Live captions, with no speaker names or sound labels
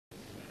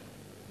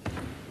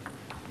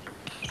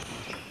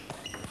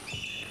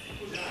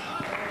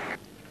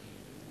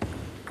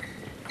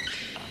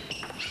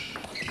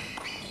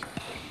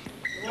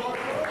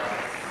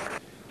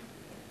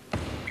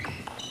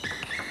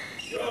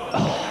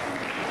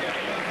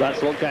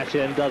That's what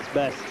Gatien does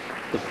best.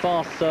 The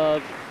fast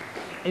serve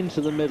into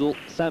the middle.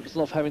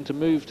 Samsonov having to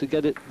move to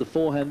get it, the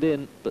forehand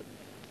in, but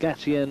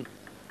Gatien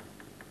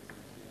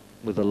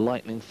with a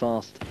lightning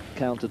fast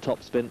counter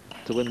topspin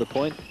to win the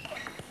point.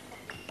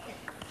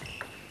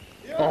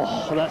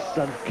 Oh, that's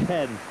done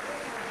Ken.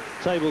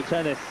 Table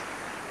tennis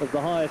of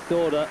the highest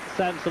order.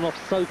 Samsonov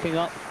soaking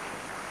up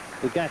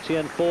the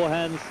Gatien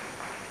forehands,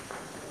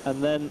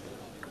 and then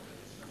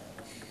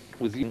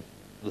with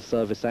the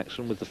service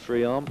action with the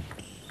free arm.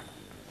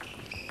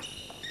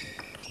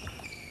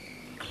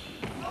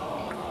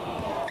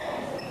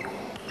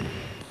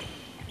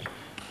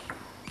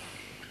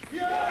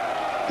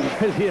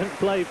 Brilliant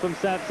play from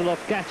Samsonov.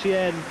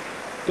 Gatien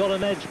got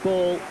an edge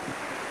ball,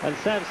 and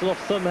Samsonov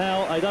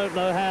somehow, I don't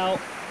know how,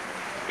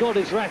 got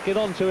his racket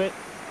onto it.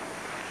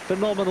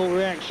 Phenomenal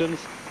reactions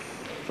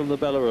from the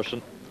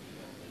Belarusian.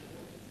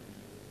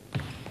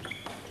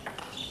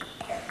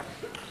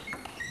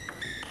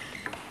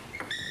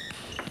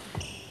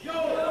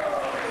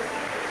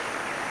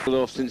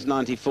 Since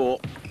 '94,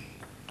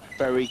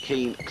 very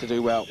keen to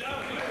do well.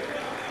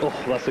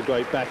 Oh, that's a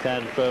great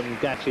backhand from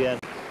Gatien,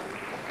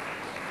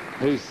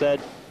 who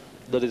said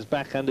that his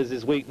backhand is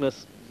his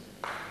weakness.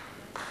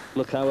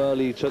 Look how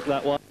early he took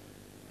that one.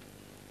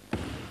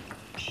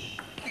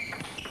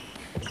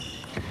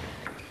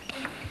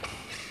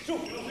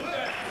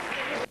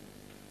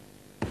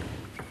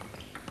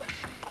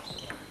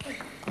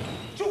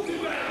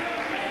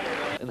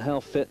 And how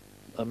fit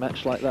a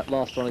match like that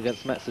last one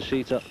against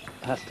Matsushita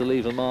has to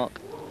leave a mark.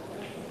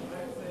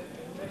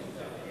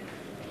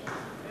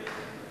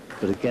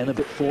 But again, a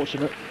bit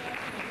fortunate.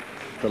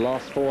 The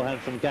last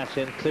forehand from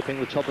Gatien clipping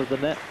the top of the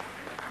net.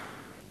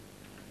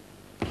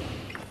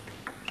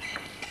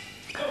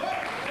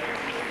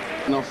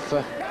 Off,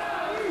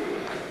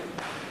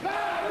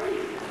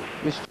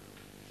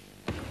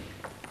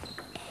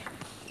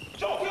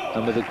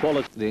 and with the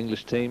quality, the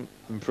English team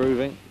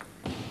improving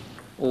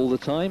all the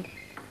time.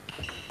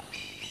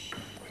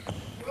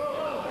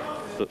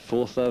 But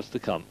 4 serves to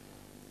come.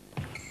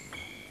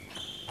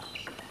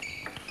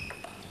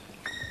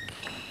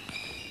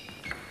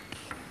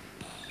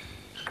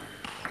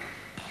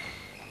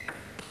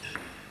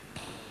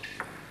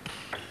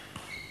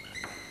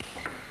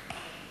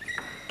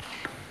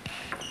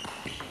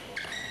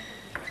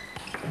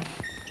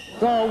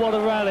 Oh, what a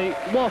rally.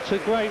 What a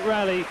great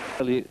rally.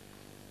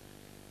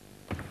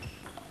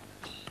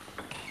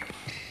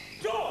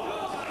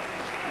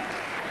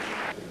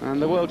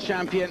 And the world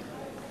champion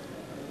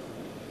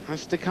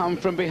has to come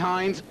from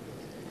behind.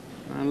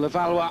 And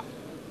Levallois.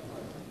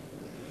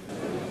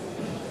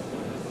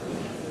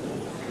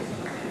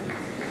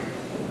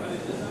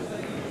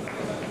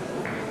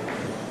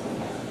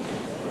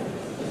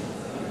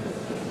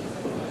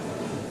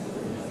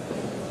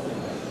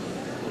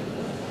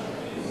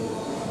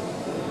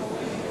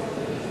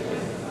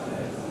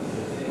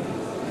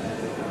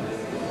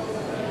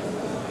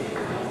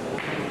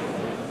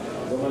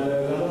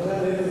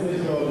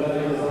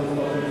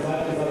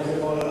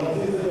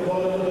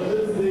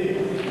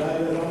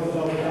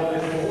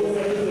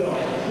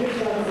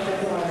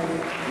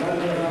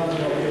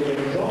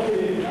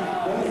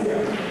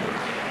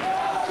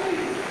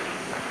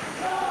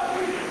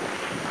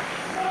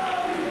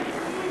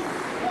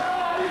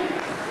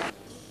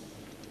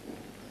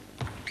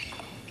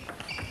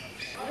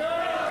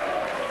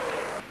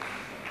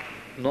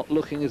 Not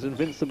looking as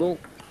invincible.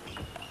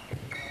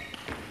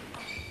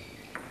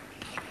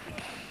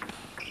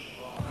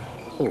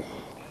 Oh.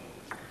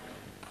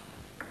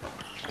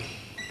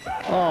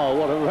 Oh,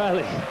 what a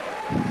rally.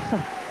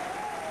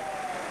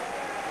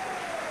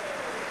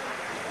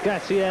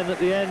 Gatien at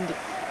the end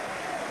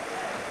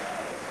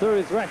threw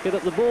his racket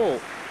at the ball.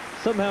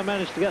 Somehow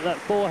managed to get that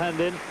forehand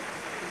in.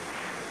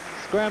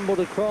 Scrambled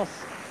across.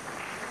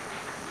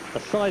 A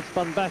side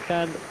spun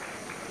backhand.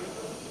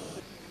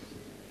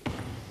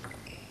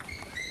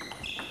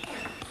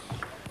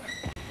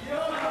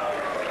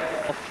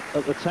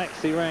 At the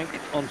taxi rank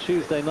on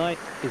Tuesday night,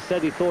 he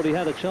said he thought he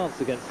had a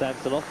chance against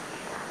Samsonov.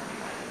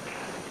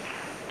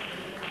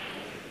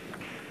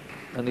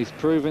 And he's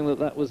proving that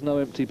that was no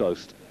empty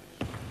boast.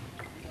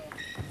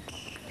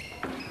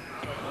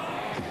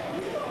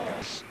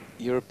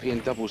 European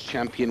doubles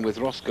champion with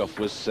Roscoff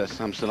was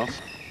Samsonov.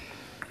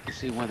 You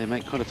see why they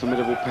make quite a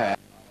formidable pair.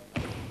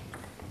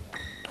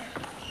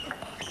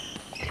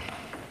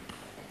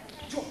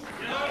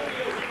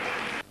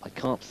 I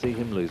can't see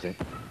him losing.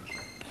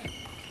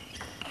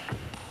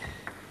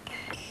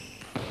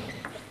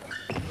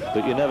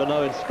 But you never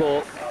know in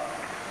sport.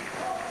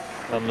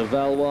 And the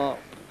Levallois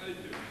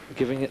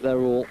giving it their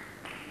all.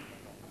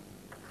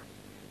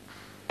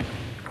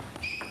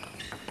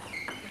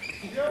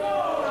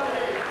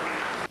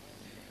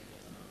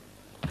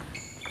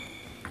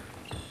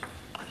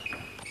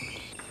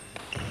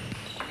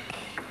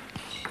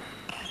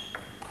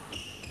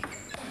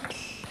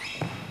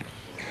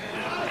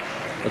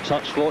 A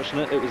touch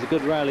fortunate, it was a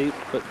good rally,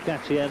 but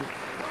Gatien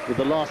with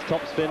the last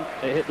topspin,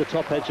 it hit the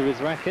top edge of his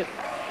racket.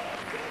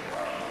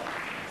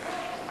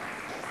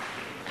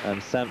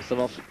 And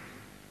Samsonov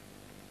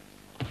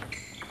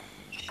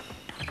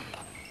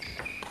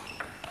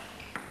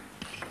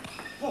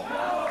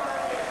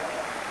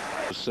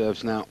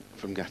serves now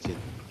from Gatien.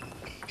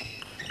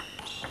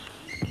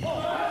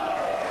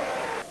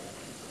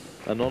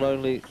 And not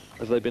only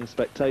have they been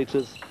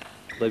spectators,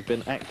 they've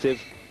been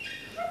active.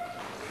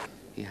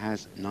 He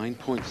has 9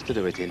 points to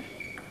do it in.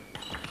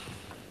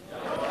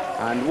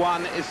 And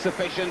one is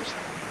sufficient.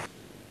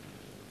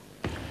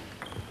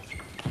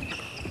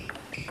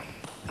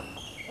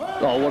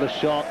 Oh, what a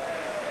shot.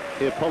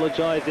 He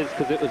apologises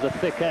because it was a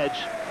thick edge.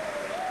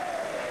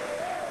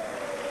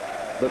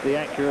 But the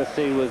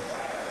accuracy was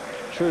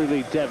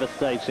truly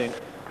devastating.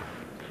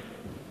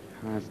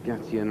 Has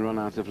Gatien run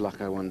out of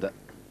luck, I wonder?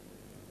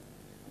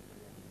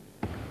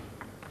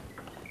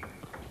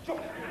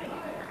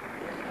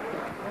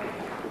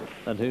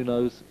 And who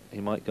knows, he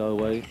might go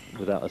away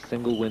without a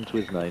single win to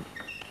his name.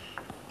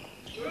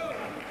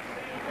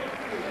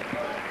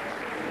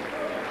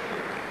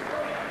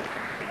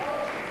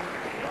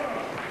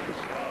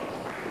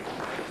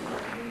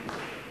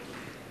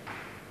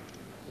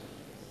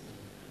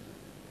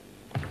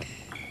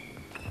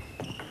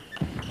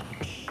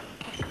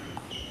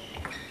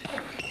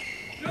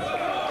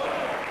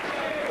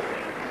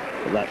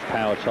 But that's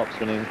power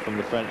topspinning from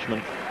the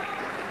Frenchman.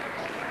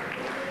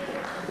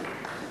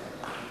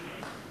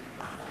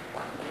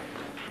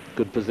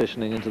 Good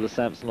positioning into the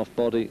Samsonov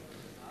body,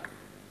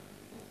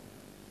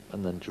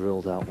 and then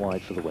drilled out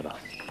wide for the winner.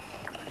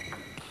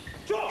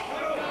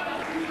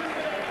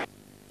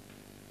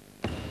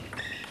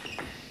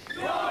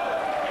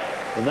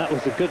 And that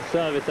was a good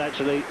service,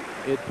 actually.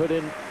 He had put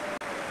in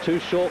two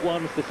short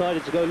ones,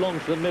 decided to go long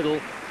to the middle,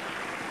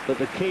 but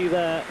the key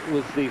there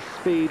was the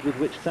speed with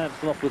which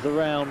Samsonov was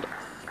around,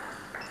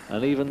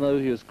 and even though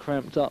he was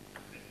cramped up,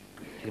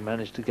 he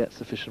managed to get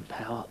sufficient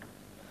power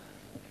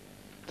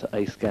to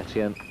ace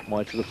Gatien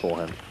wide to the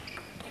forehand.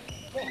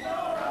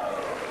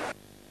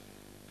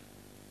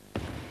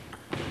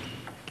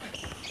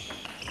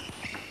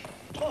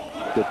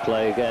 Good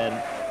play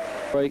again.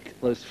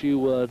 Break, those few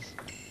words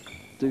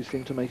do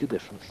seem to make a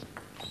difference.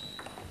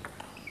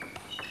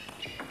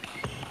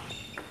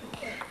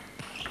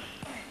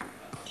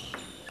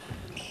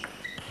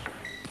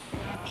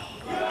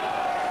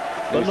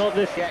 But not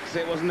this. Gets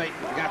it, wasn't it,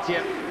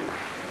 Gatien?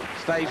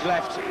 Stage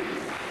left.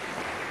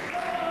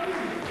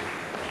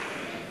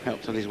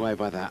 Helped on his way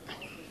by that.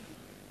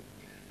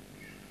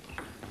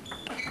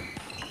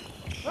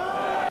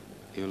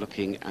 You're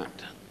looking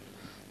at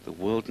the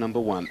world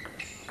 #1.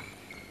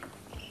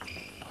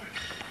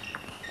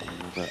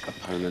 Another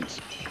opponent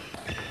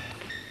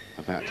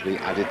about to be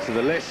added to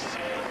the list.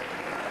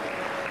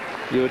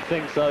 You would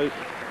think so.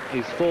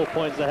 He's 4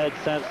 points ahead,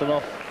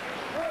 Samsonov,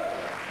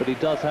 but he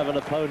does have an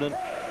opponent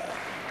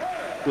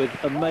with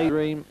a major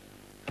dream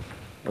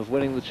of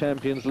winning the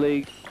Champions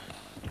League.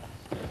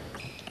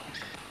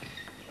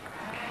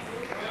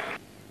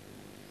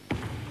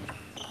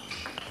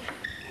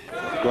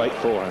 Great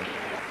forehand.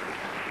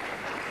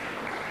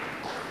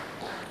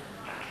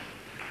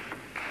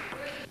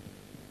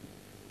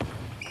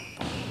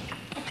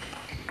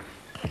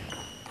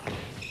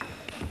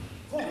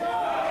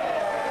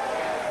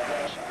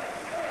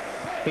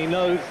 He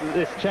knows that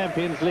this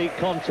Champions League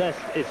contest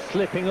is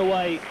slipping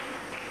away,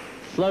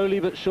 slowly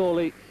but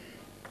surely.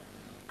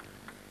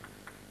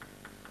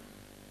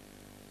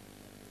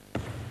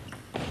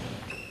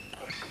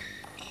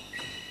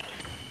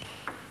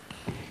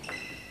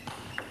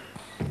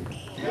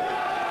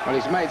 Well,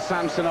 he's made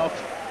Samsonov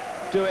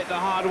do it the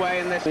hard way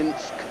in this.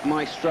 Minsk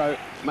maestro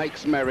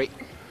makes merry.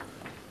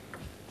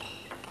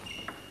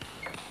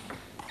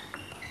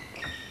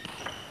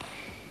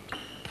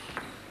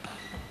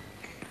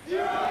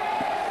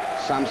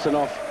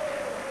 Samsonov,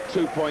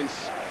 2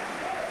 points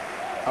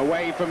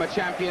away from a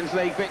Champions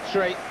League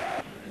victory.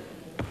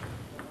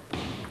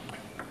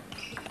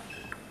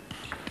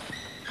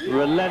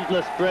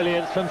 Relentless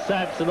brilliance from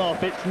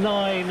Samsonov. It's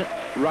 9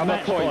 Rubber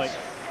match points.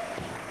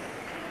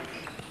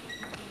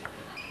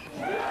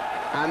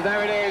 And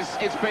there it is.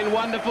 It's been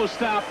wonderful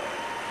stuff.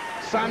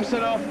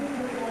 Samsonov,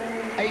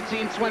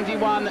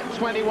 18-21,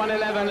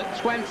 21-11,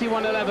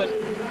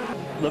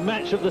 21-11. The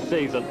match of the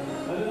season.